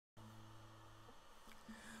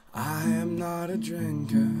I'm not a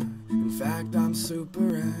drinker, in fact I'm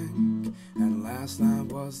Supahrank, and last night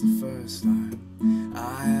was the first time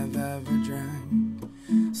I have ever drank.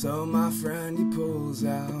 So my friend he pulls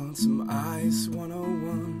out some ice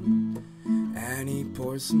 101, and he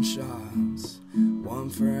pours some shots, one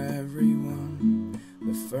for everyone.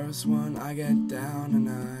 The first one I get down and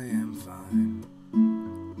I am fine.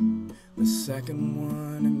 The second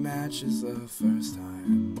one, it matches the first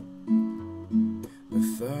time.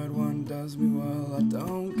 The third one does me well, I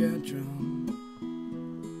don't get drunk,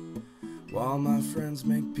 while my friends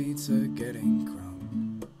make pizza getting crunk.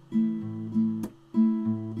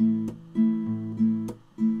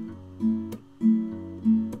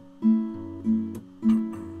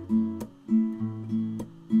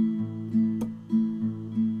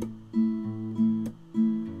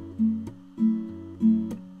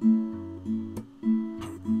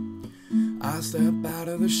 I step out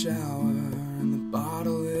of the shower and the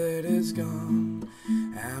bottle it is gone,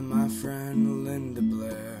 and my friend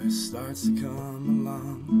Blair starts to come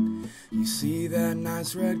along. You see that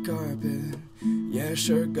nice red carpet? Yeah,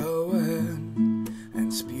 sure, go ahead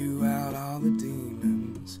and spew out all the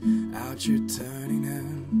demons out your turning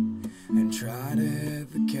head, and try to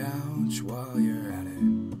hit the couch while you're at it.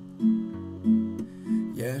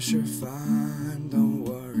 Yeah, sure, fine, don't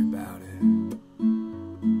worry about it.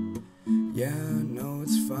 Yeah, no,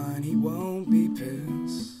 it's fine, he won't be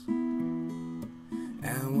pissed.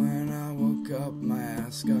 And when I woke up, my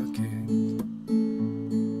ass got kicked.